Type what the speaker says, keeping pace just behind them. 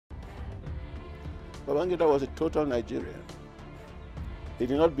Babangida was a total Nigerian. He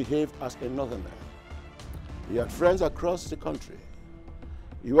did not behave as a northerner. He had friends across the country.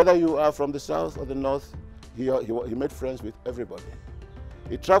 Whether you are from the south or the north, he made friends with everybody.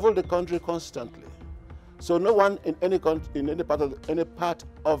 He traveled the country constantly. So no one in any part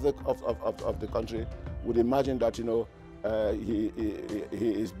of the country would imagine that he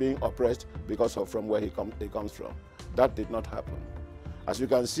is being oppressed because of from where he comes from. That did not happen. As you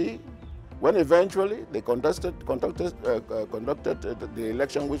can see, when eventually they conducted the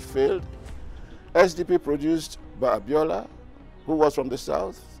election which failed, SDP produced Abiola, who was from the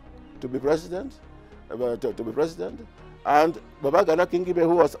south, to be president, and Babagana Kingibe,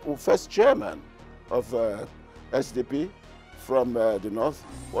 who was first chairman of SDP from the north,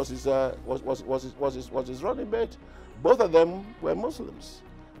 was his running mate. Both of them were Muslims,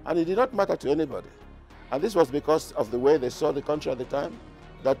 and it did not matter to anybody. And this was because of the way they saw the country at the time,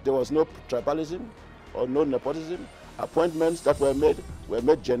 that there was no tribalism or no nepotism. Appointments that were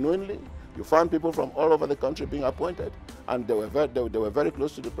made genuinely. You found people from all over the country being appointed, and they were very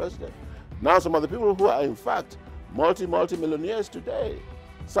close to the president. Now some of the people who are in fact multi-millionaires today,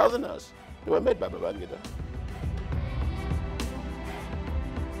 Southerners, they were made by Babangida.